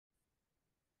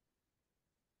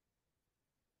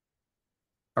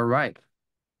All right,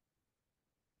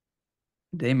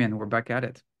 Damien, we're back at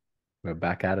it. We're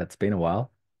back at it. It's been a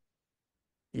while.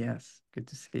 Yes, good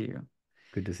to see you.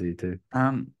 Good to see you too.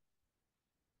 Um,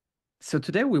 so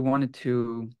today we wanted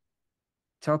to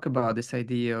talk about this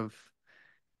idea of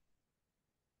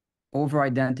over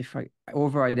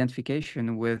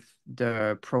identification with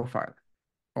the profile,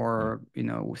 Mm, or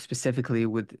specifically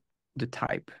with the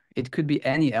type. It could be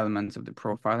any elements of the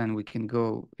profile, and we can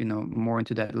go, more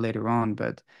into that later on.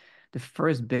 But the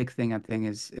first big thing I think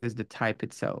is the type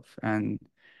itself, and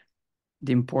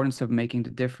the importance of making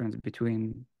the difference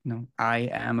between, I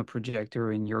am a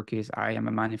projector, in your case, I am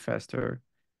a manifester,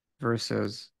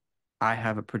 versus I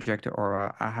have a projector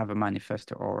aura, I have a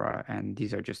manifester aura, and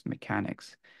these are just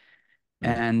mechanics. mm,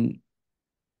 And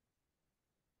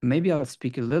maybe I'll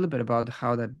speak a little bit about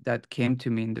how that came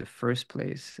to me in the first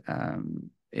place.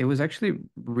 It was actually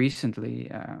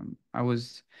recently. I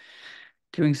was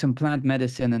doing some plant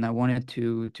medicine, and I wanted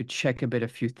to check a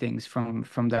few things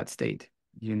from that state,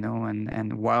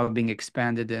 and while being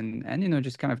expanded, and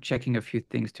just kind of checking a few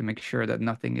things to make sure that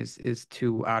nothing is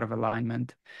too out of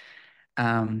alignment.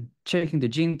 Checking the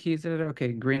gene keys,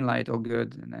 okay, green light, all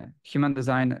good. And human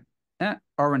design,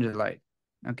 orange light.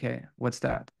 Okay, what's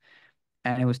that?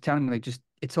 And it was telling me, like, just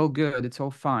it's all good, it's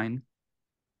all fine.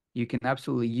 You can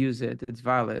absolutely use it, it's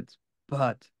valid,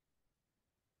 but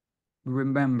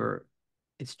remember,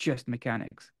 it's just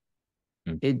mechanics.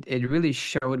 mm, It really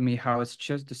showed me how it's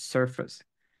just the surface.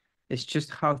 It's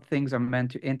just how things are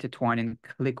meant to intertwine and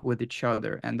click with each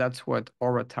other. And that's what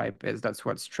aura type is. That's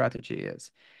what strategy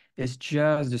is. It's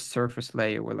just the surface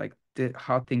layer where, like,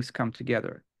 how things come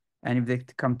together. And if they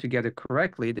come together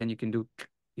correctly, then you can do,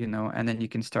 and then you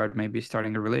can start, maybe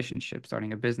starting a relationship,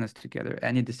 starting a business together,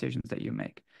 any decisions that you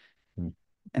make. mm.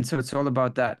 And so it's all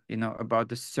about that, about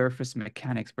the surface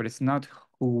mechanics, but it's not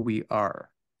who we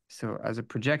are. So as a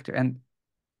projector, and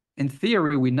in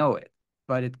theory, we know it,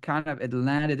 but it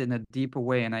landed in a deeper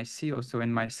way. And I see also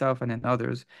in myself and in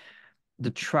others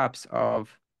the traps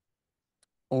of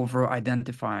over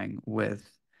identifying with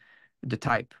the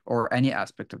type or any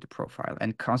aspect of the profile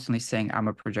and constantly saying, I'm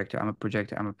a projector, I'm a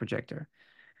projector, I'm a projector.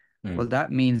 Mm. Well,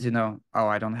 that means, oh,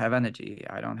 I don't have energy.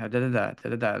 I don't have da da da da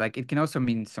da da. Like, it can also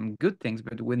mean some good things,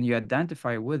 but when you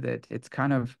identify with it, it's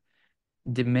kind of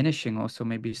diminishing also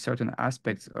maybe certain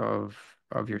aspects of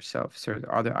yourself, certain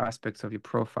other aspects of your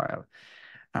profile,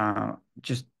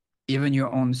 just even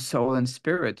your own soul and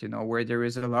spirit, where there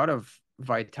is a lot of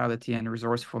vitality and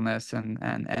resourcefulness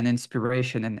and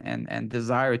inspiration and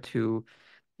desire to,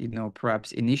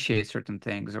 perhaps initiate certain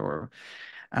things, or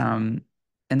um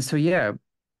and so yeah,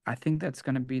 I think that's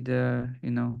going to be the,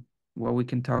 what we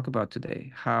can talk about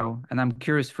today. How, and I'm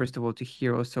curious, first of all, to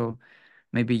hear also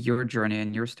maybe your journey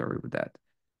and your story with that.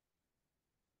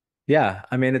 Yeah,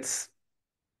 I mean it's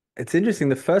interesting.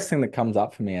 The first thing that comes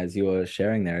up for me as you were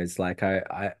sharing there is like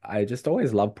I just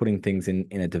always love putting things in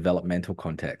a developmental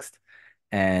context.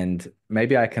 And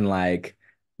maybe I can like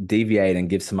deviate and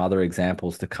give some other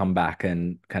examples to come back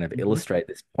and kind of Hmm. illustrate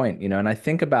this point, and I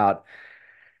think about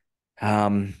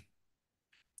um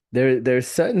there's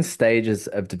certain stages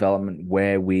of development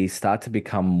where we start to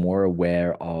become more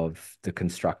aware of the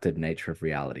constructed nature of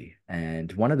reality.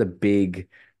 And one of the big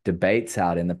debates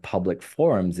out in the public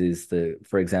forums is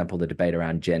for example, the debate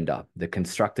around gender, the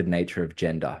constructed nature of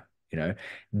gender,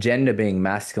 gender being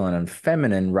masculine and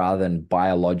feminine rather than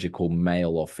biological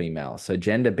male or female. So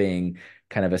gender being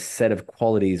kind of a set of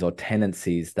qualities or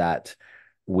tendencies that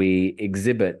we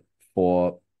exhibit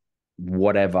for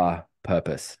whatever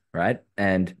purpose, right?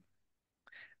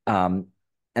 Um,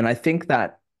 and I think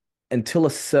that until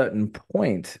a certain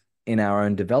point in our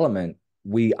own development,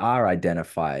 we are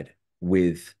identified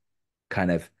with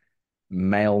kind of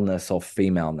maleness or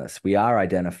femaleness. We are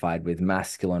identified with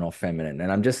masculine or feminine.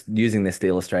 And I'm just using this to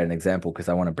illustrate an example because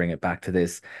I want to bring it back to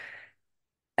this.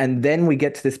 And then we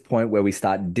get to this point where we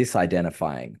start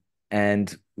disidentifying.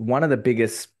 And one of the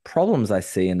biggest problems I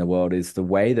see in the world is the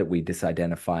way that we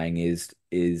disidentifying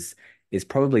is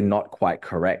probably not quite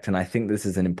correct. And I think this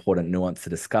is an important nuance to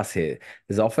discuss here.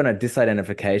 There's often a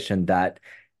disidentification that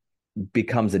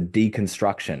becomes a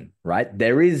deconstruction, right?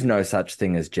 There is no such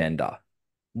thing as gender.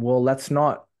 Well, that's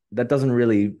not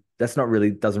really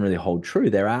doesn't really hold true.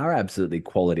 There are absolutely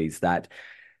qualities that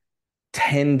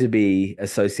tend to be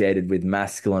associated with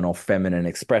masculine or feminine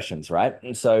expressions, right?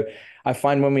 And so I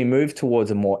find when we move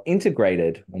towards a more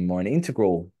integrated or more an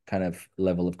integral kind of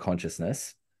level of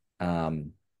consciousness,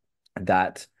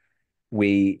 that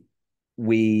we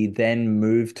we then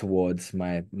move towards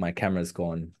my camera's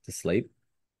gone to sleep.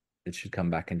 It should come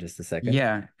back in just a second.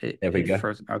 Yeah, There we it go.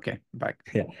 first, okay, back.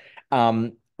 Yeah.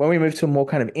 when we move to a more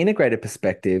kind of integrated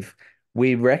perspective,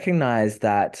 we recognize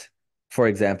that, for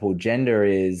example, gender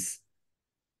is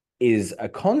a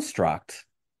construct,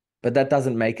 but that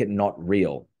doesn't make it not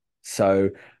real. So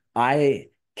I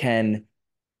can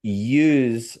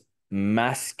use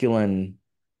masculine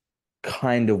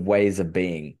kind of ways of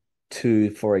being to,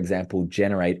 for example,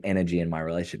 generate energy in my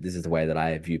relationship. This is the way that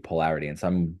I view polarity. And so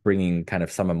I'm bringing kind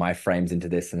of some of my frames into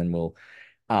this, and then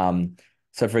um,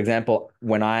 so for example,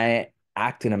 when I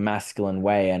act in a masculine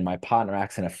way and my partner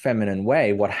acts in a feminine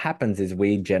way, what happens is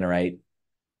we generate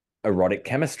erotic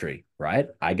chemistry, right?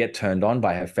 I get turned on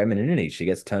by her femininity. She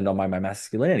gets turned on by my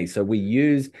masculinity. So we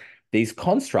use these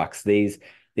constructs, these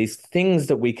things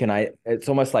that we can, it's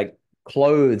almost like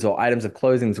clothes or items of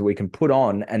clothing that we can put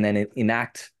on and then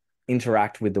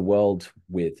interact with the world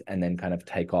with, and then kind of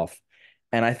take off.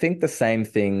 And I think the same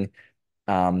thing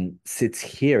sits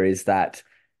here is that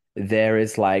there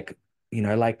is like,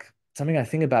 like something I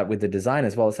think about with the design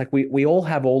as well. It's like we all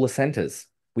have all the centers,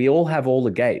 we all have all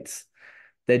the gates.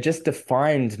 They're just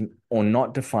defined or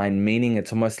not defined, meaning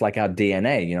it's almost like our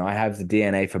DNA. I have the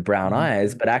DNA for brown Mhm.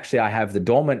 eyes, but actually I have the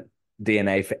dormant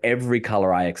DNA for every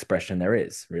color eye expression there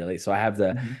is, really. So I have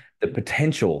Mhm. the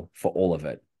potential for all of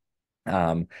it.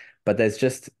 Um, but there's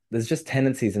just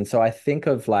tendencies. And so I think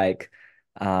of like,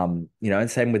 and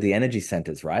same with the energy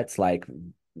centers, right? It's like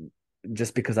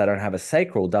just because I don't have a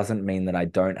sacral doesn't mean that I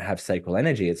don't have sacral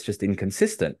energy. It's just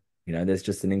inconsistent. There's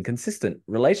just an inconsistent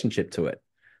relationship to it.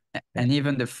 Yeah. And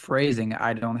even the phrasing,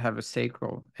 I don't have a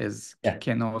sacral, is Yeah.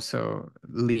 can also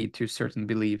lead to certain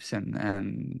beliefs, and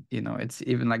it's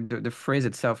even like the phrase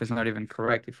itself is not even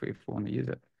correct if we want to use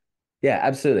it. Yeah,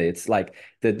 absolutely. It's like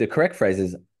the correct phrase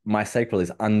is my sacral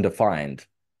is undefined,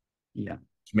 Yeah.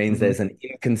 which means Hmm. there's an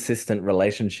inconsistent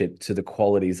relationship to the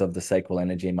qualities of the sacral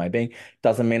energy in my being.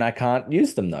 Doesn't mean I can't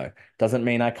use them though. Doesn't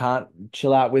mean I can't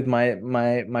chill out with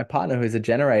my partner who's a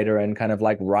generator and kind of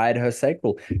like ride her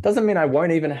sacral. Doesn't mean I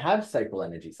won't even have sacral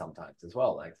energy sometimes as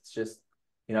well. Like it's just,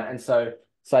 and so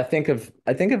I think of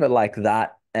it like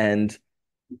that. And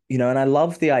and I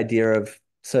love the idea of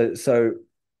so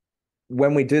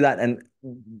when we do that, and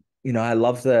I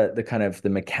love the kind of the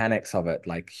mechanics of it.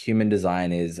 Like human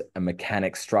design is a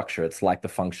mechanic structure. It's like the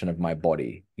function of my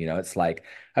body. It's like,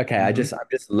 okay, Hmm. I'm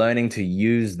just learning to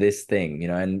use this thing,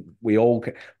 and we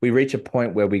reach a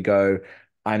point where we go,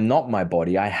 I'm not my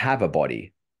body, I have a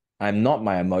body. I'm not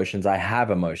my emotions, I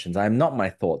have emotions. I'm not my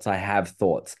thoughts, I have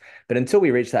thoughts. But until we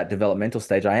reach that developmental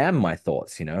stage, I am my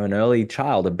thoughts. An early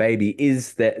child, a baby,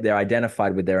 is that they're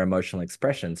identified with their emotional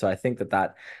expression. So I think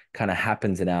that kind of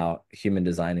happens in our human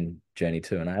design journey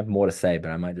too. And I have more to say,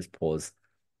 but I might just pause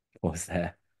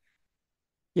there.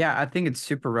 Yeah, I think it's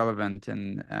super relevant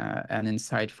and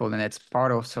insightful, and it's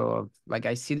part also of like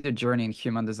I see the journey in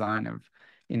human design of,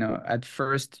 at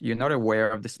first you're not aware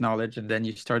of this knowledge, and then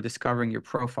you start discovering your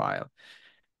profile.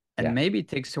 And Yeah. maybe it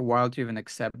takes a while to even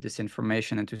accept this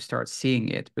information and to start seeing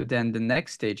it. But then the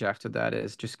next stage after that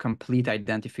is just complete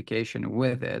identification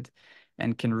with it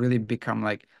and can really become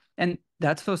like, and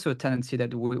that's also a tendency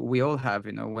that we all have,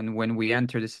 when we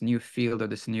enter this new field or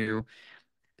this new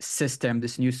system,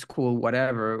 this new school,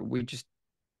 whatever, we just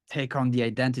take on the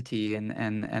identity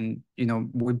and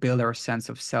we build our sense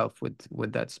of self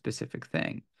with that specific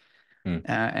thing. Mm.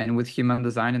 And with human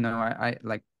design, I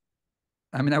like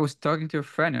I mean, I was talking to a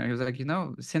friend and he was like,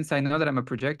 since I know that I'm a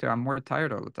projector, I'm more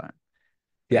tired all the time.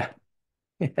 Yeah.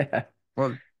 Like, Yeah.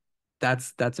 well,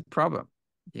 that's a problem.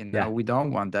 Yeah. We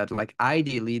don't want that. Like,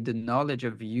 ideally, the knowledge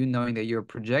of you knowing that you're a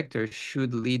projector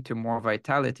should lead to more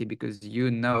vitality because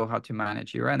you know how to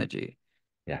manage your energy.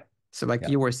 Yeah. So, like Yeah.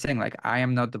 you were saying, like, I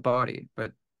am not the body,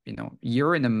 but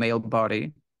you're in a male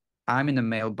body, I'm in a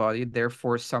male body,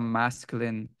 therefore some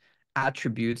masculine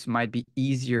attributes might be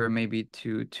easier maybe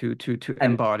to And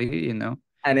embody.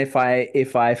 and if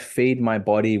I feed my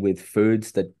body with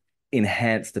foods that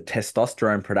enhance the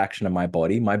testosterone production of my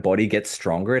body gets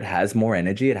stronger, it has more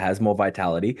energy, it has more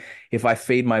vitality. If I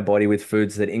feed my body with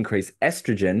foods that increase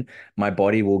estrogen, my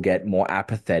body will get more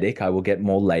apathetic, I will get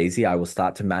more lazy, I will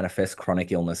start to manifest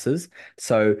chronic illnesses.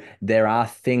 So there are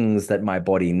things that my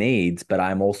body needs, but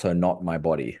I'm also not my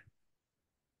body.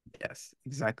 Yes,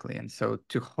 exactly. And so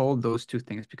to hold those two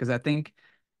things, because I think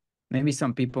maybe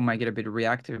some people might get a bit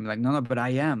reactive and be like, no, no, but I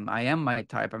am my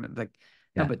type. I'm like,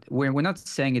 no, Yeah. but we're not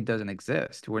saying it doesn't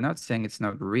exist. We're not saying it's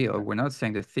not real. We're not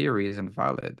saying the theory isn't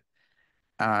valid,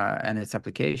 and its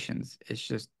applications. It's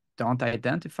just don't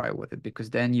identify with it because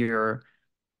then you're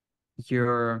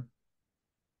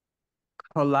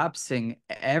collapsing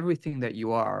everything that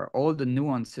you are, all the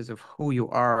nuances of who you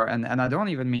are. And I don't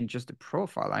even mean just the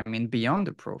profile. I mean beyond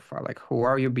the profile. Like who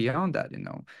are you beyond that?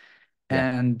 Yeah.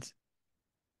 And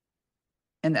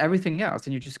and everything else,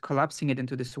 and you're just collapsing it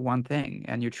into this one thing,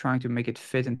 and you're trying to make it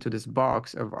fit into this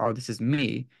box of, oh, this is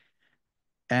me,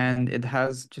 and it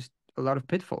has just a lot of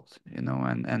pitfalls,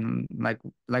 and like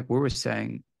we were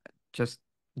saying, just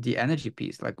the energy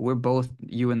piece. Like we're both,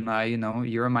 you and I,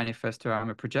 you're a manifestor, I'm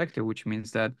a projector, which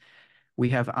means that we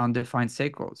have undefined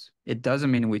sacrals. It doesn't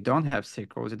mean we don't have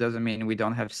sacrals. It doesn't mean we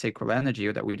don't have sacral energy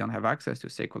or that we don't have access to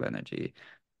sacral energy.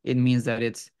 It means that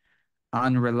it's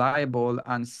unreliable,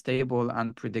 unstable,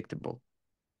 unpredictable.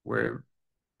 Where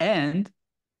and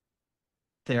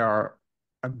there are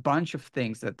a bunch of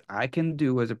things that I can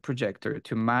do as a projector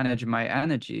to manage my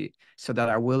energy so that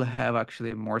I will have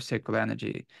actually more sacral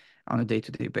energy on a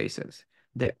day-to-day basis.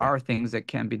 There Yeah. are things that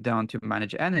can be done to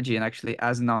manage energy. And actually,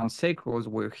 as non-sacrals,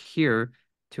 we're here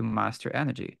to master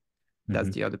energy. That's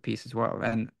Hmm. the other piece as well.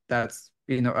 And that's,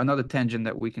 another tangent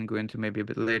that we can go into maybe a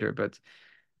bit later. But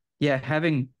yeah,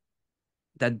 having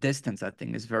that distance, I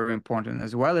think, is very important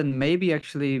as well. And maybe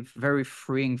actually very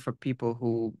freeing for people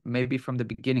who maybe from the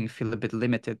beginning feel a bit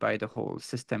limited by the whole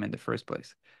system in the first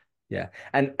place. Yeah.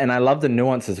 And I love the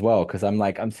nuance as well, because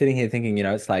I'm sitting here thinking,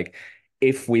 it's like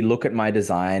if we look at my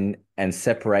design and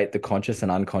separate the conscious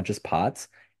and unconscious parts,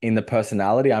 in the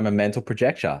personality, I'm a mental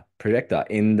projector.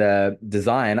 In the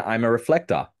design, I'm a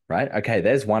reflector, right? Okay,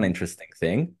 there's one interesting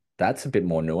thing. That's a bit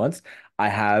more nuanced. I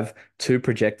have two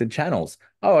projected channels.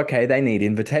 Oh, okay, they need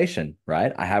invitation,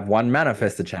 right? I have one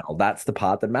manifested channel. That's the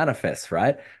part that manifests,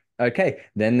 right? Okay,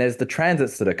 then there's the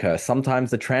transits that occur.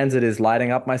 Sometimes the transit is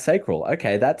lighting up my sacral.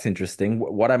 Okay, that's interesting.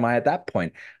 What am I at that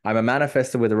point? I'm a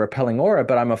manifestor with a repelling aura,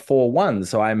 but I'm a 4-1,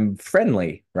 so I'm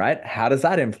friendly, right? How does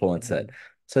that influence it? Mhm.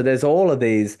 So there's all of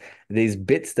these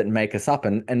bits that make us up,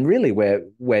 and really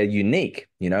we're unique,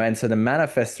 And so the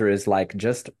manifestor is like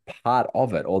just part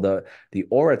of it, or the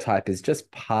aura type is just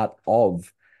part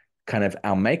of kind of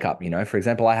our makeup. For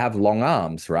example, I have long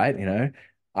arms, right?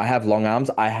 I have long arms.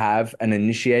 I have an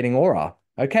initiating aura.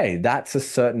 Okay, that's a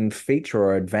certain feature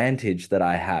or advantage that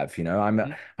I have.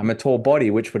 I'm a tall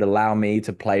body, which would allow me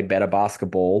to play better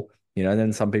basketball,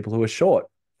 than some people who are short,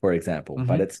 for example.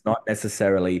 But Mhm. it's not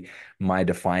necessarily my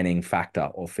defining factor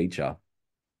or feature.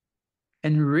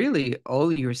 And really,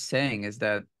 all you're saying is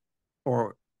that,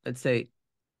 or let's say,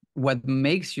 what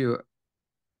makes you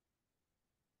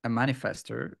a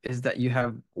manifester is that you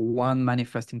have one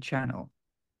manifesting channel.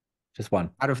 Just one.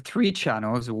 Out of three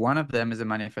channels, one of them is a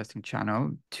manifesting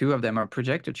channel, two of them are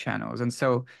projector channels.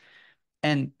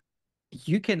 And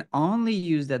you can only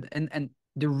use that. And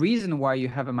the reason why you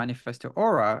have a manifestor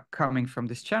aura coming from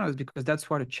this channel is because that's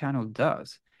what a channel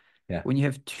does. Yeah. When you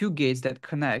have two gates that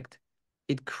connect,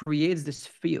 it creates this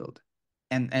field.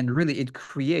 And really it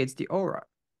creates the aura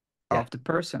Yeah. of the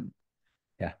person.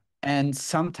 Yeah. And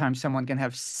sometimes someone can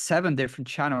have seven different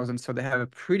channels, and so they have a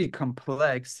pretty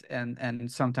complex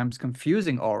and sometimes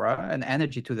confusing aura and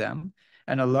energy to them,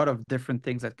 and a lot of different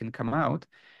things that can come out.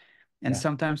 And Yeah.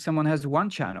 sometimes someone has one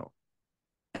channel,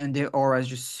 and their aura is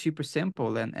just super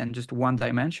simple and just one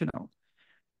dimensional,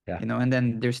 Yeah. and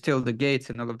then there's still the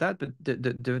gates and all of that, but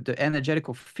the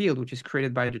energetical field, which is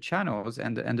created by the channels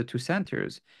and the two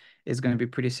centers, is going to be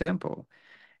pretty simple.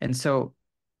 And so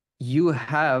you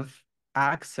have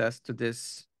access to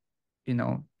this,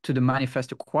 to the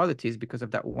manifesto qualities because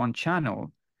of that one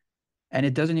channel. And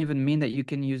it doesn't even mean that you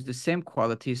can use the same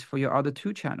qualities for your other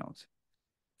two channels.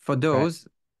 For Right. those,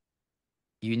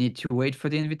 you need to wait for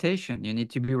the invitation. You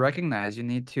need to be recognized.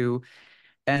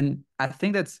 And I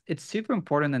think it's super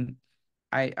important. And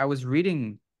I was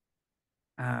reading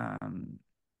um,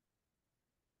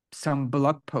 some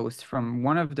blog posts from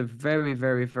one of the very,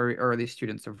 very, very early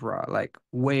students of Ra, like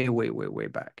way, way, way, way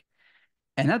back.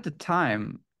 And at the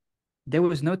time, there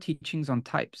was no teachings on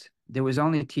types. There was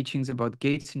only teachings about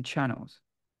gates and channels,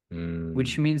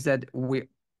 which Mm, means that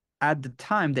at the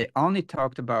time, they only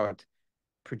talked about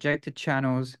projected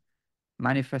channels,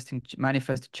 manifested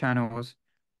channels,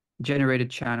 generated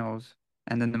channels,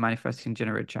 and then the manifesting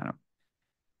generated channel.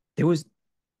 There was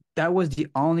That was the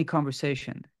only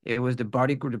conversation. It was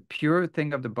the pure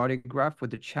thing of the body graph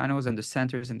with the channels and the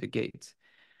centers and the gates.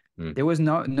 mm, There was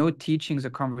no teachings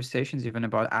or conversations even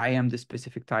about I am the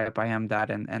specific type, I am that,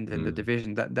 and then the mm.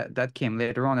 division that came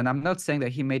later on. And I'm not saying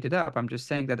that he made it up. I'm just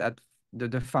saying that at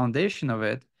the foundation of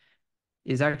it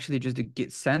is actually just the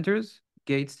centers,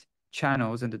 gates,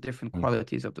 channels, and the different Mm.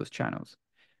 qualities of those channels.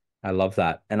 I love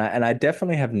that. And I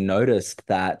definitely have noticed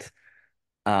that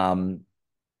um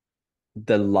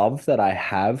the love that I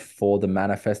have for the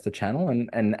manifestor channel.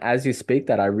 And as you speak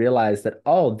that, I realize that,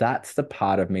 oh, that's the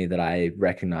part of me that I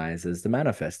recognize as the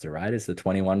manifestor, right? Is the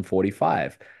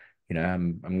 2145.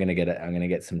 I'm gonna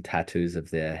get some tattoos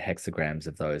of the hexagrams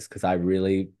of those because I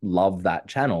really love that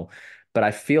channel. but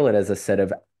I feel it as a set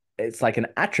of, it's like an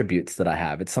attributes that I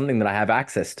have. It's something that I have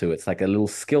access to. It's like a little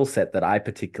skill set that I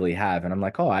particularly have. And I'm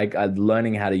like, oh, I'm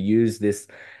learning how to use this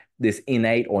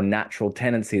innate or natural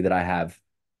tendency that I have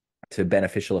to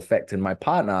beneficial effect. And my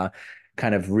partner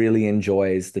kind of really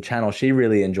enjoys the channel she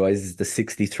really enjoys is the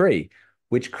 63,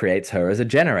 which creates her as a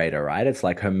generator, right? It's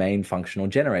like her main functional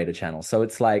generator channel. So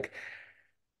it's like,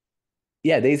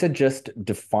 yeah, these are just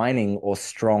defining or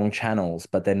strong channels,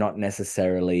 but they're not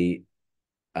necessarily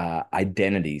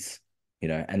identities,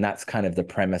 and that's kind of the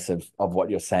premise of what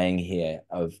you're saying here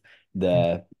of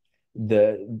the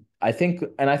I think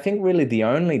really the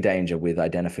only danger with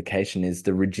identification is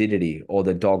the rigidity or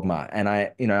the dogma. And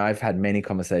I've had many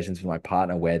conversations with my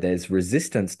partner where there's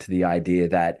resistance to the idea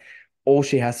that all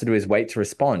she has to do is wait to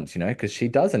respond, because she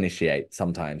does initiate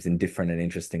sometimes in different and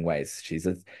interesting ways. She's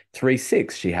a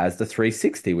 3/6. She has the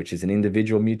 360, which is an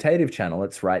individual mutative channel.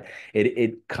 It's right.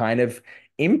 It kind of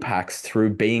impacts through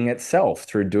being itself,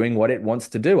 through doing what it wants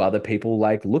to do. Other people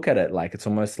like look at it like it's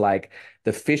almost like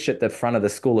the fish at the front of the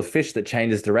school of fish that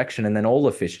changes direction and then all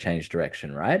the fish change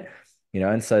direction, right?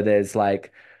 And so there's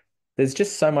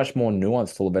just so much more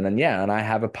nuance to all of it. And yeah, and I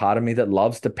have a part of me that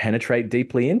loves to penetrate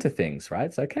deeply into things, right?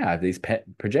 It's okay. I have these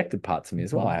projected parts of me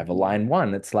as well. I have a line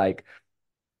one. It's like,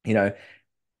 you know,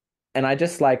 and I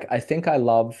think I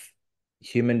love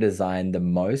human design the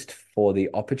most for the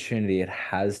opportunity it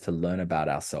has to learn about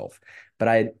ourselves.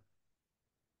 But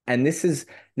this is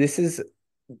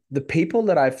the people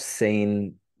that I've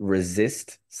seen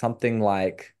resist something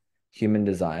like human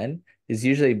design is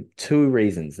usually two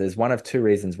reasons. There's one of two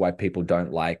reasons why people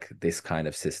don't like this kind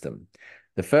of system.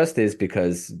 The first is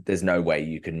because there's no way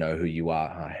you can know who you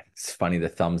are. It's funny the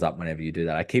thumbs up whenever you do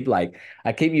that. I keep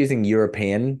using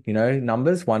European,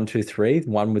 numbers, 1, 2, 3,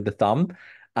 one with the thumb.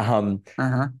 Um,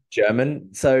 Uh-huh.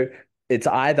 German. So it's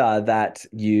either that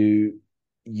you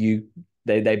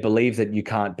they believe that you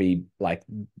can't be like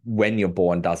when you're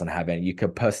born doesn't have any your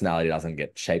personality doesn't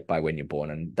get shaped by when you're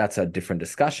born, and that's a different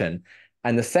discussion.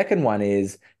 And the second one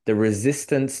is the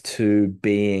resistance to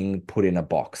being put in a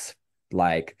box.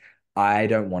 Like I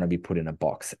don't want to be put in a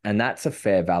box, and that's a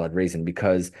fair valid reason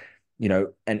because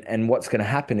and what's going to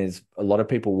happen is a lot of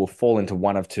people will fall into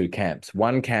one of two camps.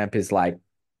 One camp is like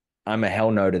I'm a hell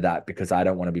no to that because I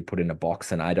don't want to be put in a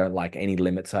box and I don't like any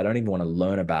limits. So I don't even want to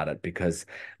learn about it because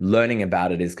learning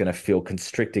about it is going to feel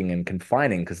constricting and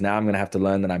confining because now I'm going to have to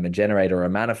learn that I'm a generator or a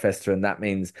manifester. And that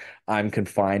means I'm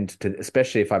confined to,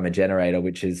 especially if I'm a generator,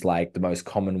 which is like the most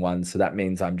common one. So that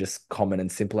means I'm just common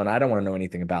and simple. And I don't want to know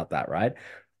anything about that. Right.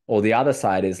 Or the other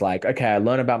side is like, okay, I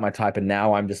learn about my type and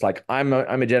now I'm just like, I'm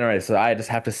a generator. So I just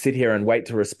have to sit here and wait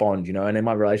to respond, and in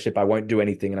my relationship, I won't do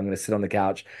anything and I'm going to sit on the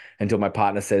couch until my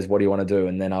partner says, what do you want to do?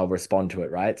 And then I'll respond to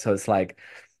it. Right. So it's like,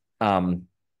 um,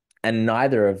 and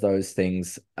neither of those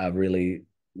things are really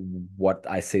what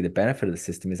I see the benefit of the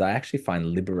system is I actually find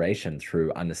liberation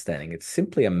through understanding. It's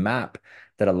simply a map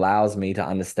that allows me to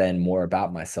understand more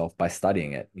about myself by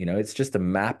studying it. It's just a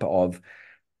map of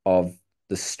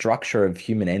the structure of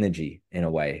human energy in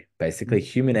a way, basically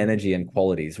human energy and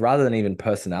qualities rather than even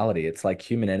personality. It's like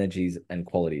human energies and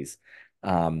qualities.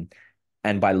 Um,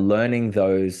 and by learning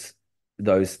those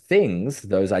things,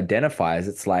 those identifiers,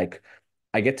 it's like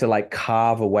I get to like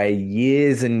carve away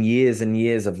years and years and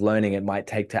years of learning it might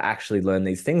take to actually learn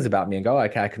these things about me and go,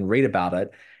 okay, I can read about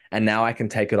it. And now I can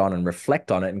take it on and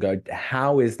reflect on it and go,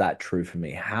 how is that true for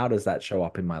me? How does that show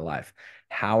up in my life?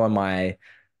 How am I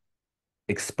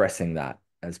expressing that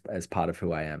as part of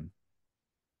who I am?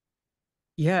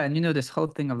 Yeah, and this whole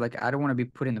thing of like I don't want to be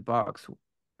put in a box.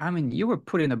 I mean, you were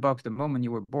put in a box the moment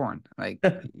you were born. Like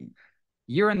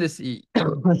you're in this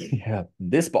Yeah,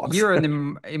 this box. you're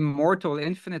an immortal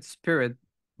infinite spirit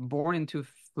born into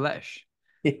flesh.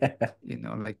 Yeah.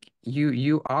 Like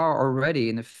you are already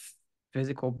in a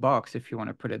physical box if you want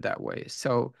to put it that way.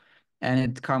 So, and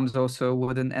it comes also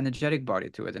with an energetic body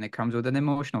to it, and it comes with an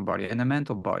emotional body and a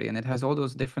mental body, and it has all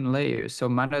those different layers. So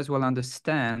might as well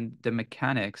understand the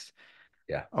mechanics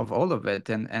Yeah. of all of it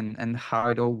and how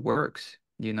it all works.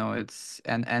 It's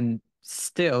and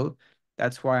still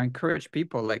that's why I encourage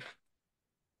people like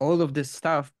all of this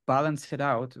stuff, balance it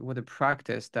out with a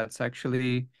practice that's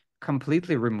actually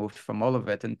completely removed from all of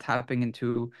it and tapping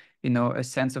into, a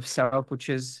sense of self, which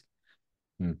is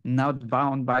Mm. not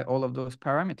bound by all of those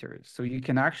parameters. So you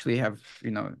can actually have,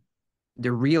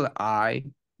 the real I,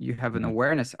 you have an Mm.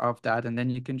 awareness of that, and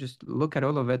then you can just look at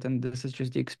all of it, and this is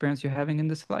just the experience you're having in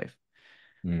this life.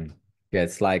 Mm. Yeah,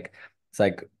 it's like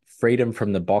freedom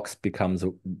from the box becomes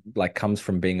like comes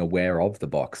from being aware of the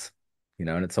box,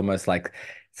 and it's almost like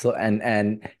so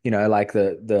and like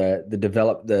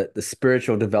the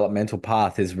spiritual developmental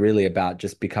path is really about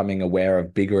just becoming aware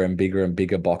of bigger and bigger and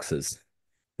bigger boxes.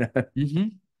 Hmm.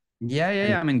 Yeah, yeah, And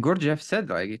yeah. I mean, Gurdjieff said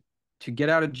like to get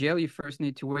out of jail, you first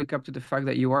need to wake up to the fact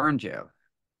that you are in jail,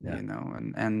 yeah.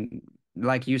 and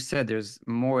like you said, there's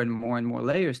more and more and more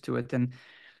layers to it. And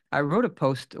I wrote a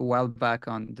post a while back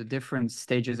on the different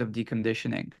stages of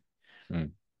deconditioning,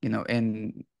 Mm,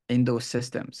 in those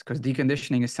systems, because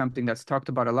deconditioning is something that's talked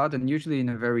about a lot and usually in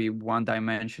a very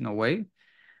one-dimensional way.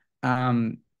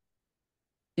 Um,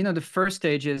 the first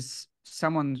stage is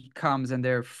someone comes and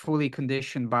they're fully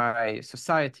conditioned by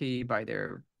society, by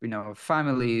their,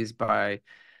 families, by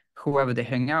whoever they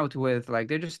hang out with. Like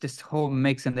they're just this whole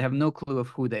mix and they have no clue of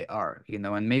who they are, and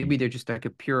mm, maybe they're just like a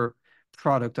pure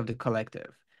product of the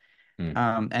collective.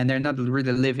 mm, And they're not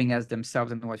really living as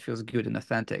themselves and what feels good and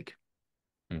authentic.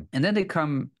 mm, And then they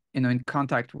come, in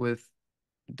contact with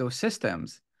those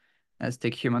systems. Let's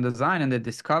take human design, and they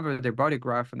discover their body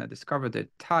graph and they discover their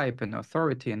type and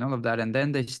authority and all of that. And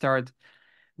then they start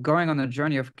going on a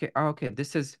journey of, okay, oh, okay,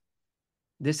 this is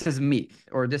me,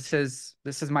 or this is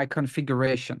my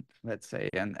configuration, let's say.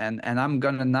 And I'm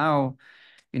gonna now,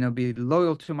 be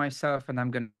loyal to myself, and I'm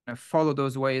gonna follow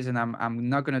those ways, and I'm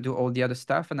not gonna do all the other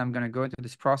stuff, and I'm gonna go into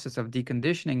this process of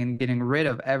deconditioning and getting rid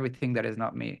of everything that is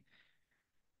not me.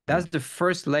 mm, That's the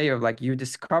first layer of like you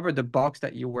discovered the box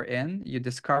that you were in, you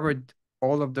discovered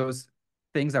all of those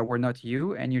things that were not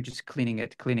you, and you're just cleaning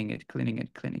it, cleaning it, cleaning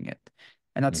it, cleaning it.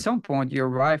 And at mm. some point you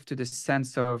arrive to this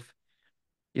sense of,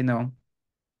 you know,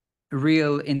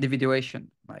 real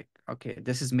individuation. Like, okay,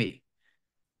 this is me.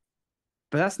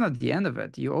 But that's not the end of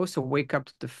it. You also wake up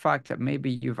to the fact that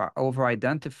maybe you've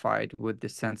over-identified with the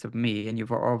sense of me, and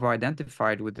you've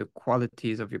over-identified with the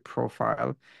qualities of your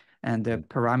profile and the Mm.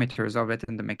 parameters of it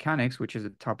and the mechanics, which is the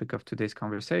topic of today's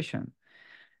conversation.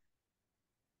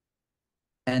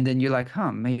 And then you're like,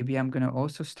 huh, maybe I'm gonna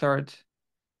also start,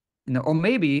 or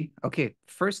maybe, okay,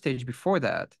 first stage before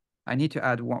that, I need to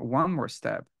add one more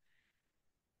step.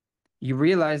 You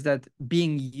realize that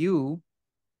being you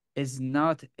is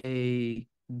not a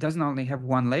doesn't only have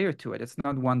one layer to it. It's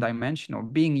not one dimensional.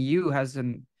 Being you has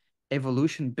an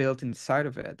evolution built inside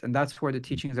of it. And that's where the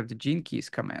teachings of the gene keys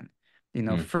come in.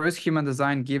 Mm, First human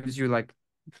design gives you like,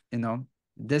 you know,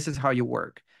 this is how you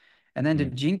work. And then the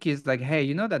mm, gene key is like, hey,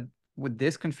 you know that with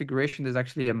this configuration, there's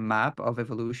actually a map of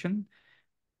evolution.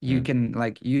 You mm, can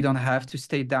like you don't have to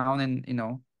stay down and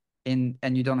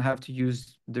and you don't have to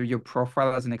use your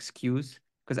profile as an excuse.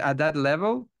 Because at that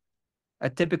level, a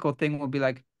typical thing will be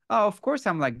like, oh, of course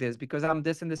I'm like this because I'm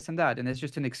this and this and that. And it's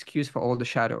just an excuse for all the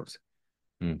shadows.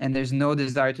 mm, And there's no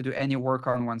desire to do any work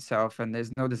on oneself. And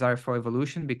there's no desire for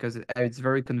evolution because it's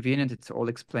very convenient. It's all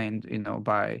explained,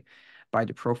 by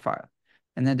the profile.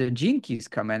 And then the gene keys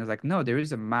come in. It's like, no, there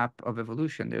is a map of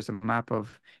evolution. There's a map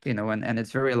of, and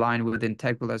it's very aligned with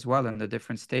integral as well and the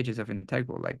different stages of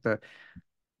integral. Like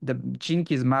the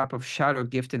Jinkies map of Shadow,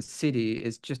 Gift, and City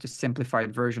is just a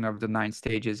simplified version of the 9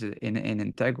 stages in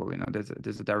Integral.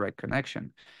 There's a direct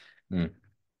connection. mm,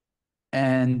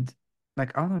 And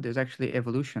like, oh no, there's actually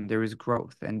evolution, there is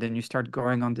growth. And then you start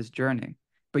going on this journey,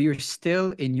 but you're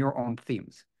still in your own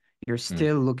themes. You're mm.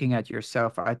 still looking at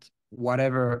yourself, at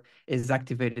whatever is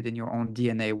activated in your own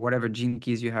DNA, whatever gene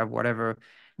keys you have, whatever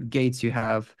gates you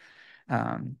have.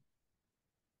 Um,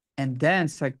 and then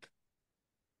it's like,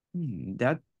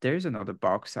 that there's another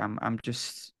box. I'm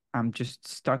just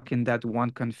stuck in that one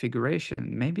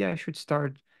configuration. Maybe I should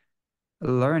start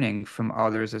learning from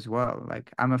others as well.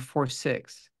 Like I'm a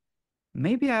 4/6.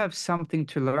 Maybe I have something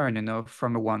to learn,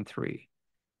 from a 1/3.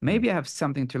 Mm, Maybe I have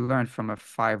something to learn from a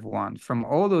 5/1, from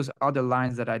all those other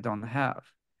lines that I don't have.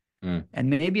 mm, And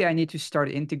maybe I need to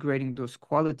start integrating those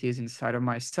qualities inside of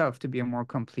myself to be a more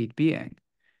complete being.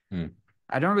 mm.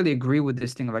 I don't really agree with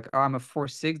this thing like, oh, I'm a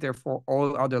 4/6, therefore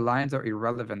all other lines are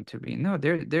irrelevant to me. No,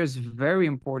 there's very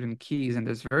important keys and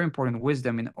there's very important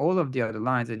wisdom in all of the other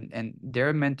lines, and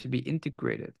they're meant to be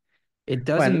integrated. It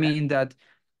doesn't When mean that,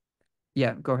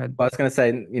 yeah, go ahead. I was going to say,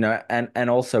 and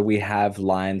also we have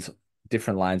lines,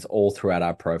 different lines all throughout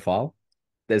our profile.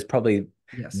 There's probably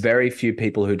Yes. very few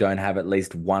people who don't have at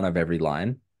least one of every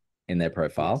line in their Yes.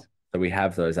 profile. So we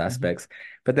have those Mhm. aspects.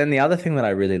 But then the other thing that I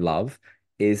really love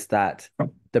is that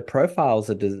the profiles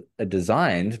are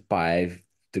designed by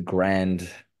the grand,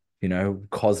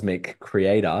 cosmic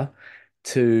creator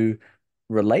to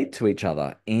relate to each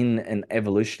other in an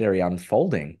evolutionary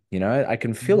unfolding. I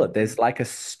can feel Mhm. it. There's like a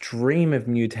stream of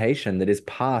mutation that is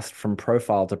passed from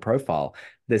profile to profile.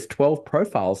 There's 12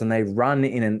 profiles and they run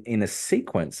in a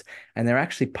sequence, and they're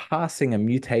actually passing a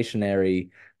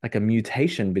mutationary, like a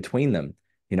mutation between them.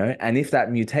 And if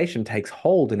that mutation takes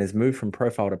hold and is moved from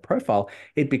profile to profile,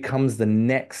 it becomes the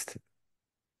next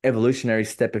evolutionary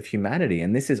step of humanity.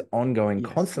 And this is ongoing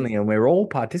Yes. constantly, and we're all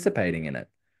participating in it.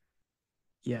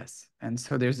 Yes. And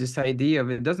so there's this idea of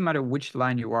it doesn't matter which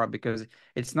line you are, because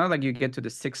it's not like you get to the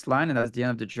sixth line and that's the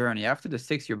end of the journey. After the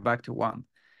sixth, you're back to one.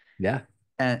 Yeah.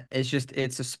 And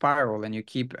it's a spiral, and you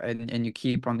keep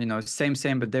on,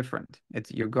 same but different.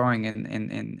 It's you're going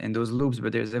in those loops,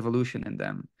 but there's evolution in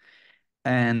them.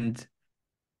 And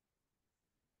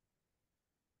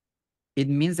it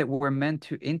means that we're meant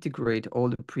to integrate all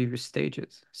the previous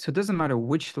stages. So it doesn't matter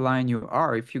which line you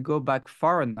are, if you go back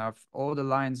far enough, all the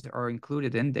lines are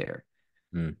included in there.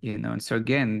 Mm, And so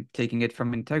again, taking it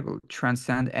from integral,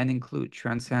 transcend and include.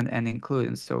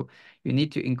 And so you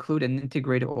need to include and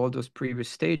integrate all those previous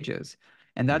stages.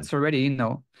 And mm, that's already,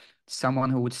 someone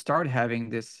who would start having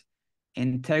this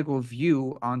integral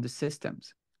view on the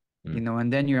systems, mm,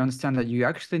 and then you understand that you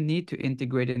actually need to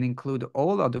integrate and include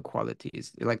all other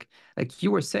qualities. Like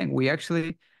you were saying, we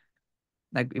actually,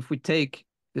 like if we take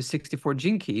the 64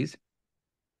 gene keys,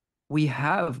 we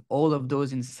have all of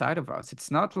those inside of us.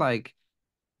 It's not like,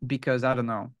 because I don't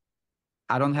know,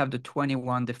 I don't have the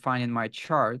 21 defined in my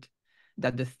chart,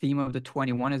 that the theme of the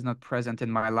 21 is not present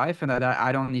in my life, and that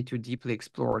I don't need to deeply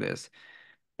explore this.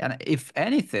 And if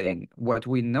anything, what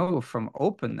we know from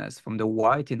openness, from the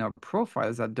white in our profile,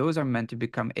 is that those are meant to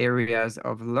become areas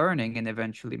of learning and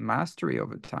eventually mastery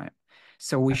over time.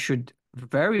 So we should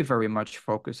very, very much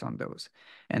focus on those.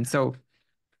 And so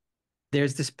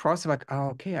there's this process like, oh,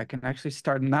 okay, I can actually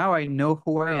start. Now I know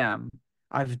who I am.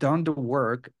 I've done the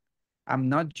work. I'm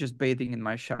not just bathing in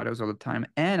my shadows all the time.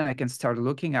 And I can start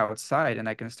looking outside, and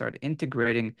I can start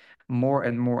integrating more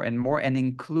and more and more, and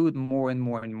include more and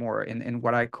more and more in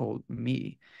what I call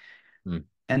me. mm,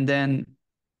 And then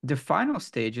the final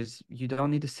stage is you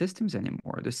don't need the systems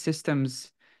anymore. The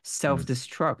systems mm,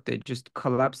 self-destruct. They just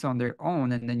collapse on their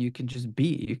own, and then you can just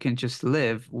be. You can just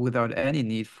live without any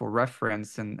need for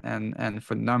reference and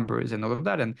for numbers and all of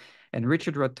that. And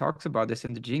Richard Rudd talks about this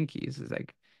in the Gene Keys. It's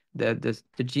like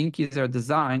the Gene Keys are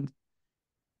designed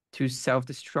to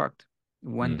self-destruct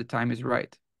when mm, the time is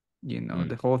right. mm,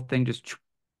 The whole thing just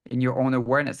in your own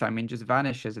awareness, I mean, just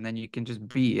vanishes, and then you can just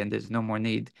be, and there's no more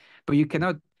need. But you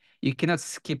cannot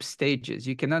skip stages.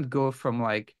 You cannot go from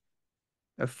like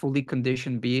a fully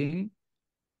conditioned being,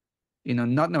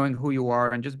 not knowing who you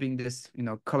are and just being this,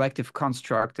 collective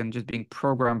construct and just being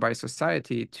programmed by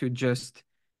society, to just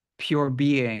pure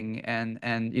being and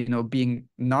being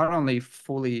not only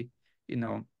fully, you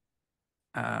know,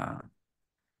 uh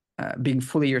being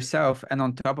fully yourself, and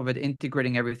on top of it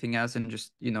integrating everything else, and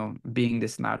just being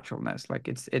this naturalness. Like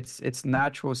it's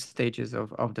natural stages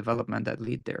of development that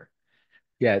lead there.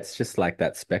 Yeah, it's just like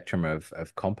that spectrum of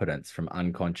competence from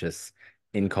unconscious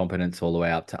incompetence all the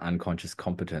way up to unconscious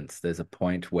competence. There's a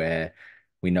point where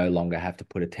we no longer have to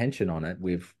put attention on it.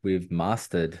 We've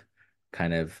mastered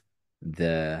kind of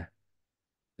the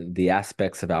the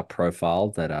aspects of our profile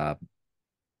that are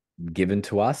given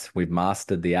to us. We've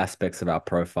mastered the aspects of our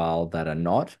profile that are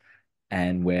not,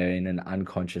 and we're in an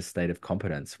unconscious state of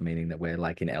competence, meaning that we're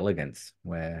like in elegance,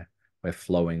 where we're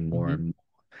flowing more Hmm. and more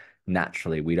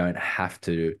naturally. We don't have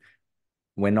to,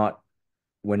 we're not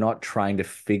we're not trying to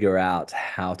figure out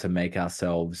how to make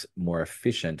ourselves more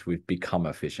efficient. We've become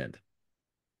efficient.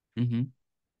 Hmm.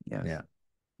 Yes. Yeah.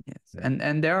 Yes. Yeah.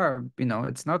 And there are,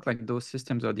 it's not like those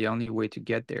systems are the only way to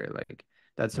get there. Like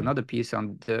that's Mm, another piece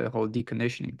on the whole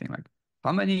deconditioning thing. Like,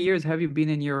 how many years have you been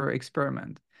in your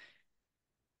experiment?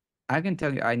 I can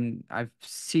tell you, I've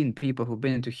seen people who've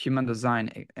been into human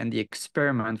design and the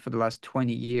experiment for the last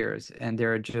 20 years, and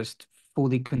they're just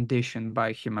fully conditioned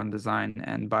by human design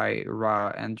and by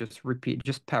Ra, and just repeat,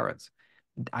 just parrots.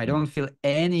 I mm, don't feel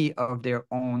any of their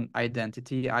own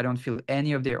identity. I don't feel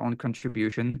any of their own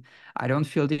contribution. I don't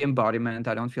feel the embodiment.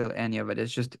 I don't feel any of it.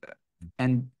 It's just,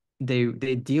 and they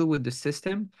deal with the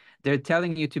system. They're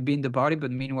telling you to be in the body,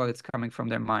 but meanwhile it's coming from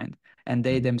their mind, and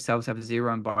they mm, themselves have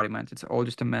zero embodiment. It's all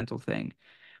just a mental thing.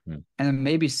 mm, And then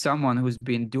maybe someone who's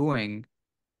been doing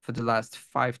for the last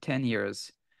 5, 10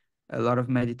 years a lot of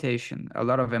meditation, a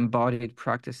lot of embodied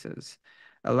practices,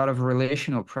 a lot of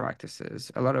relational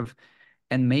practices, a lot of,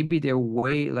 and maybe their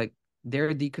way, like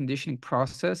their deconditioning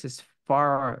process is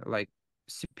far like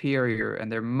superior,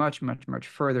 and they're much, much, much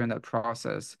further in that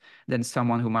process than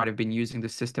someone who might have been using the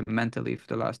system mentally for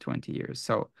the last 20 years.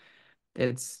 So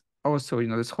it's also,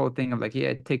 this whole thing of like, yeah,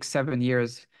 it takes 7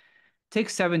 years.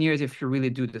 Takes 7 years if you really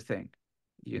do the thing,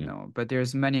 mm. but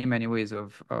there's many, many ways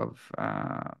of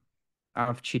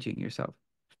cheating yourself.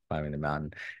 Climbing the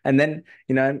mountain. And then,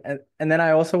 and then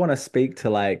I also want to speak to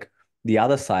like the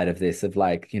other side of this of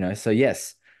like, so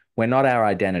yes. we're not our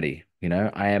identity.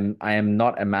 I am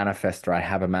not a manifester. I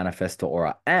have a manifestor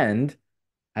aura. And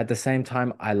at the same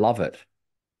time, I love it.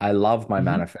 I love my Hmm.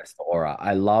 manifestor aura.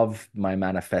 I love my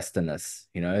manifestiness,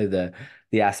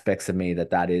 the aspects of me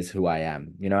that is who I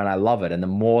am, and I love it. And the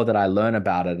more that I learn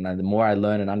about it, and the more I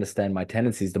learn and understand my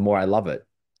tendencies, the more I love it,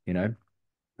 you know?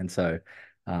 And so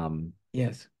um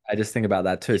Yes. I just think about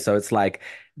that too. So it's like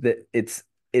that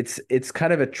it's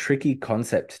kind of a tricky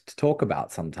concept to talk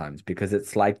about sometimes because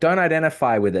it's like don't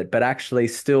identify with it, but actually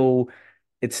still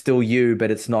it's still you,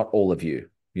 but it's not all of you.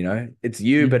 It's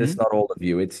you, but it's Hmm. not all of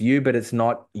you. It's you, but it's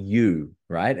not you,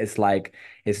 right? It's like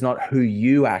it's not who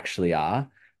you actually are,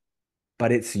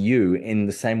 but it's you in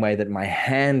the same way that my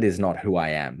hand is not who I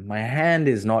am. My hand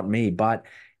is not me, but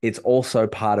it's also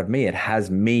part of me. It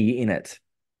has me in it.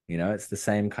 It's the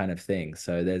same kind of thing.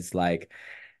 So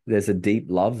there's a deep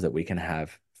love that we can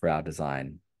have for our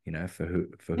design, for who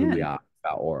Yeah. we are,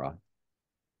 our aura.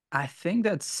 I think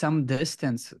that some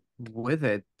distance with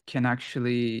it can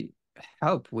actually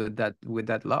help with that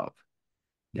love,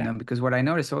 Yeah. because what I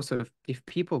notice also if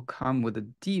people come with a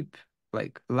deep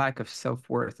like lack of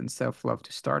self-worth and self-love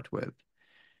to start with,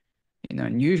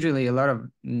 and usually a lot of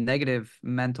negative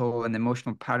mental and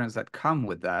emotional patterns that come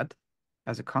with that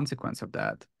as a consequence of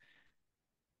that,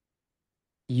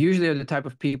 usually are the type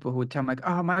of people who would tell me like,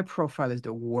 oh, my profile is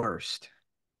the worst,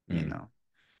 you Mm, know,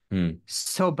 mm,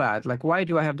 so bad. Like, why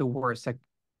do I have the worst? Like,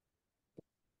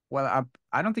 well,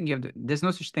 I don't think you have there's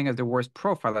no such thing as the worst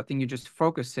profile. I think you're just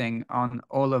focusing on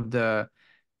all of the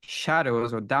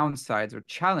shadows or downsides or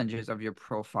challenges of your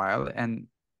profile and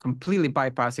completely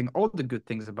bypassing all the good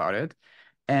things about it.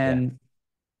 yeah. And,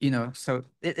 so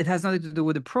it has nothing to do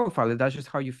with the profile. That's just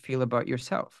how you feel about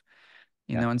yourself,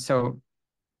 Yeah. and so,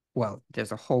 well,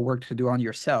 there's a whole work to do on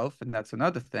yourself, and that's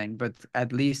another thing. But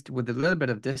at least with a little bit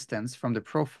of distance from the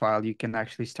profile, you can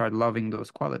actually start loving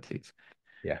those qualities.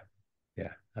 Yeah.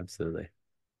 Yeah. Absolutely.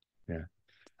 Yeah.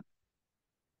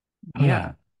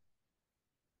 Yeah.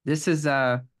 This is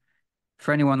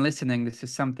for anyone listening, this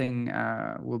is something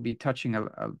we'll be touching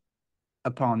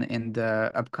upon in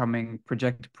the upcoming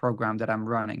project program that I'm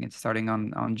running. It's starting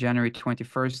on January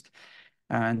 21st.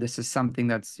 And this is something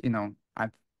that's,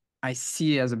 I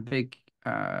see as a big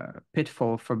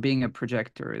pitfall for being a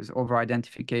projector is over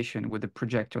identification with the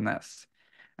projector-ness.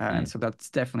 And Mm. so that's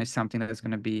definitely something that's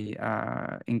going to be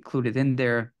included in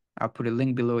there. I'll put a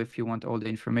link below if you want all the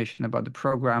information about the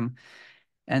program.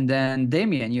 And then,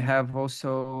 Damien, you have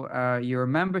also your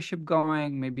membership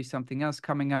going, maybe something else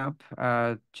coming up.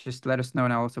 Just let us know,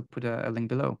 and I'll also put a link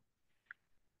below.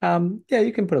 Yeah,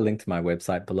 you can put a link to my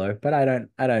website below, but I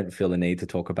don't feel the need to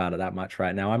talk about it that much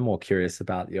right now. I'm more curious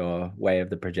about your way of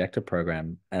the projector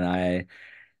program, and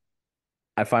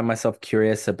I find myself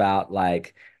curious about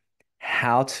like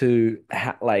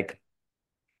like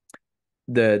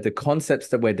the concepts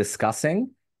that we're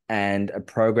discussing and a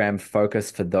program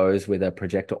focused for those with a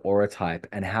projector aura type,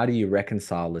 and how do you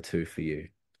reconcile the two for you?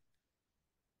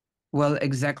 Well,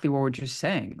 exactly what we're just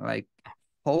saying, like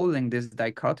holding this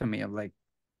dichotomy of like,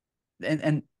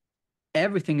 and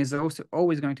everything is also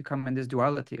always going to come in this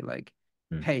duality. Like,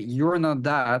 Mm. hey, you're not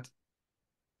that,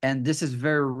 and this is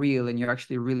very real, and you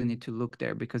actually really need to look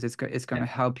there because it's going Yeah, to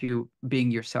help you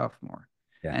being yourself more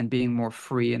yeah. and being more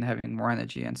free and having more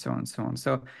energy and so on and so on.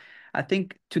 So I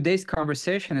think today's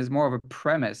conversation is more of a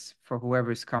premise for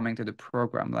whoever is coming to the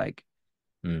program. Like,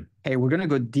 Mm, hey, we're going to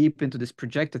go deep into this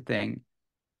projector thing,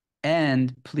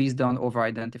 and please don't over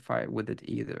identify with it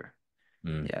either.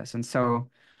 mm, Yes. And so,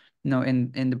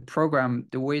 in the program,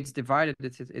 the way it's divided,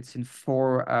 it's in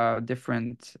four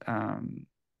different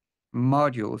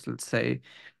modules, let's say.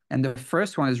 And the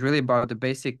first one is really about the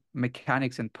basic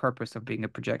mechanics and purpose of being a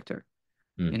projector.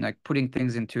 mm, Like putting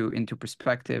things into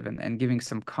perspective and giving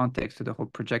some context to the whole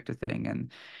projector thing.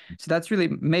 And so that's really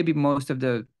maybe most of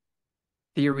the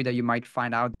theory that you might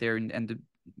find out there and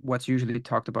what's usually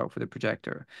talked about for the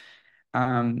projector.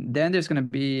 Then there's going to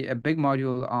be a big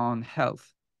module on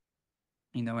health,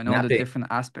 and all the Napping, different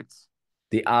aspects.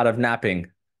 the art of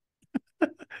napping.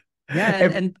 Yeah, and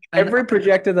Every, and and every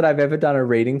projector that I've ever done a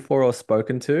reading for or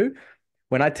spoken to,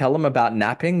 when I tell them about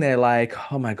napping, they're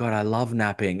like, "Oh my God, I love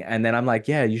napping." And then I'm like,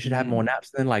 "Yeah, you should have more Mhm,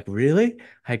 naps." And then like, "Really?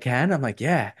 I can?" I'm like,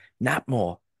 "Yeah, nap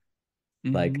more."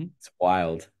 Like mhm. it's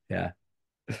wild. Yeah.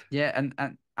 Yeah, and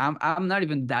I'm not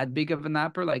even that big of a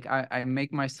napper. Like I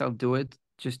make myself do it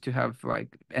just to have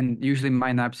like, and usually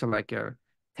my naps are like a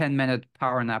 10-minute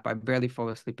power nap. I barely fall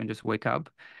asleep and just wake up.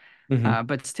 Hmm.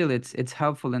 But still, it's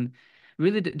helpful. And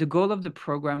really, the goal of the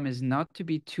program is not to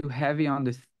be too heavy on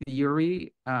the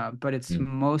theory, but it's Mm,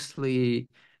 mostly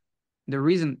the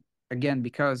reason. again,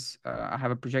 because I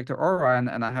have a projector aura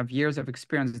and I have years of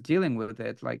experience dealing with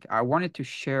it, like I wanted to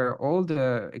share all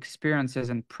the experiences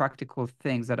and practical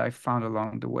things that I found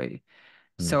along the way.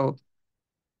 Mm, So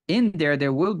in there,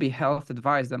 there will be health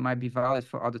advice that might be valid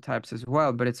for other types as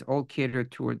well, but it's all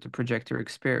catered toward the projector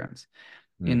experience,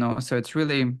 you mm, know? So it's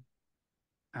really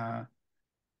uh,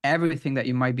 everything that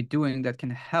you might be doing that can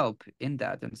help in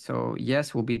that. And so,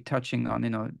 yes, we'll be touching on,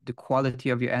 the quality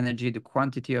of your energy, the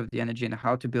quantity of the energy, and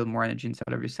how to build more energy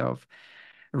inside of yourself,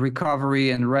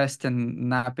 recovery and rest and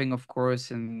napping, of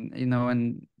course,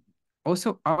 and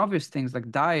also obvious things like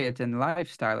diet and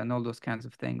lifestyle and all those kinds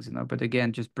of things, but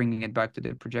again, just bringing it back to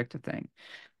the projector thing.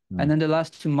 And mm, then the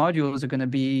last two modules are going to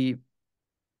be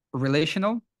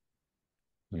relational.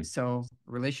 mm, So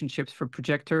relationships for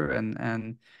projector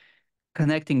and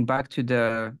connecting back to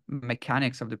the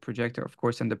mechanics of the projector, of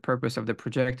course, and the purpose of the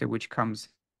projector, which comes,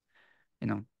 you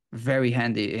know, very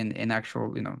handy in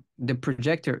actual, the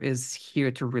projector is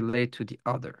here to relate to the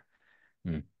other,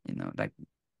 mm, like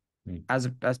mm,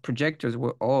 as projectors,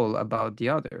 we're all about the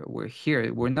other.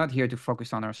 We're not here to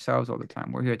focus on ourselves all the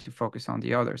time. We're here to focus on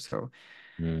the other. So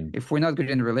mm, if we're not good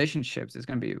in relationships,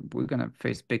 we're gonna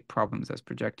face big problems as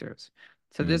projectors.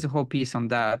 So mm, there's a whole piece on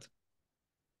that.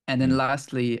 And then mm,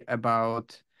 lastly,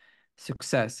 about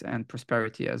success and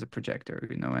prosperity as a projector,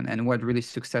 and what really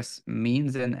success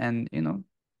means and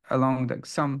along like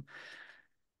some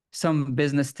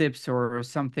business tips or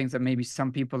some things that maybe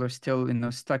some people are still,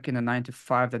 stuck in a 9 to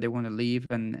 5 that they want to leave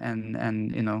and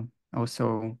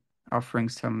also offering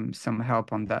some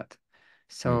help on that. mm.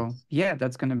 So yeah,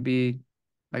 that's gonna be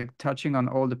like touching on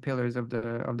all the pillars of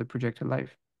the projector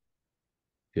life.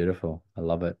 Beautiful. I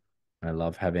love it. I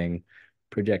love having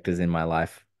projectors in my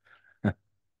life.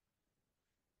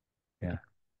 Yeah.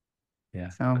 Yeah.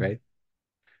 So Great.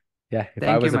 Yeah. If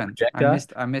I thank you, was a man. I projector,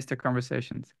 missed I missed the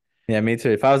conversations. yeah, me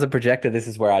too. If I was a projector, this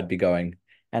is where I'd be going.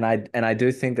 And I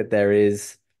do think that there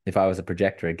is, if I was a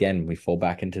projector, again, we fall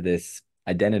back into this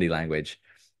identity language.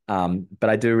 But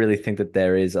I do really think that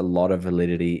there is a lot of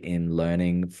validity in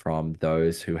learning from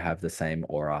those who have the same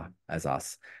aura as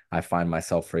us. I find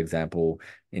myself, for example,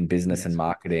 in business and Yes.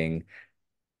 marketing,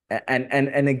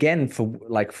 and again for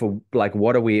like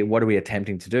what are we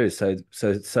attempting to do? So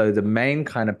the main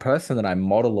kind of person that I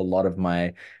model a lot of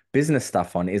my business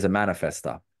stuff on is a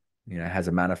manifester, has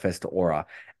a manifest aura.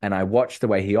 And I watch the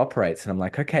way he operates and I'm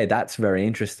like, okay, that's very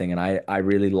interesting. And I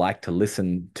really like to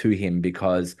listen to him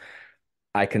because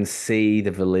I can see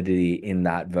the validity in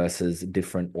that versus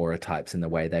different aura types in the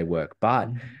way they work.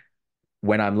 But Mhm.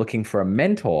 when I'm looking for a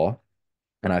mentor,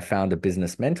 and I found a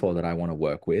business mentor that I want to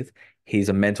work with, he's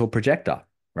a mental projector,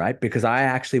 right? Because I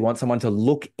actually want someone to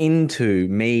look into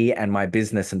me and my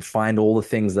business and find all the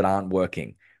things that aren't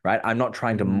working, right? I'm not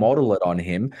trying to Mhm. model it on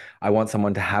him. I want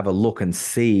someone to have a look and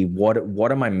see what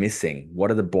am I missing?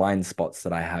 What are the blind spots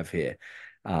that I have here?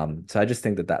 So I just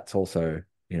think that that's also,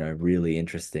 really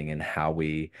interesting in how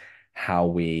we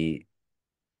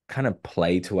kind of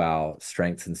play to our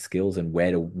strengths and skills and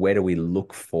where do we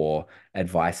look for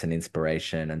advice and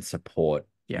inspiration and support,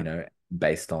 Yeah.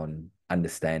 based on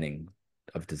understanding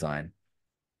of design.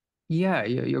 Yeah,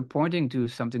 you're pointing to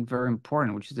something very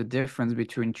important, which is the difference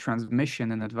between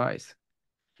transmission and advice.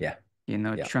 Yeah,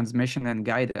 yeah, Transmission and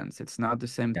guidance. It's not the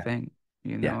same yeah, thing,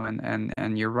 yeah,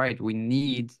 and you're right. We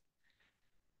need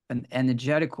an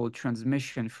energetical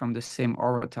transmission from the same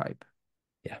aura type.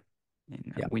 yeah,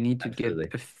 yeah, We need to get absolutely.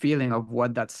 a feeling of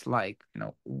what that's like.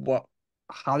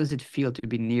 How does it feel to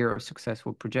be near a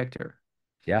successful projector?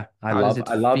 Yeah, I How does love, it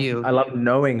I love, feel? I love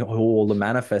knowing who all the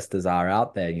manifestors are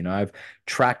out there. I've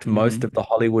tracked most Hmm. of the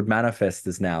Hollywood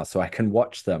manifestors now, so I can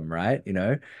watch them, right? Yeah,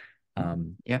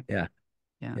 Yeah, yeah.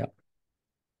 yeah,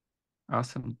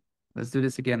 Awesome. Let's do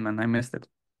this again, man. I missed it.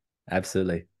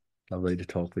 absolutely. Lovely to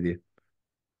talk with you.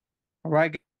 All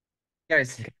right,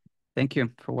 guys. Okay, Thank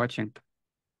you for watching.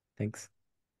 thanks.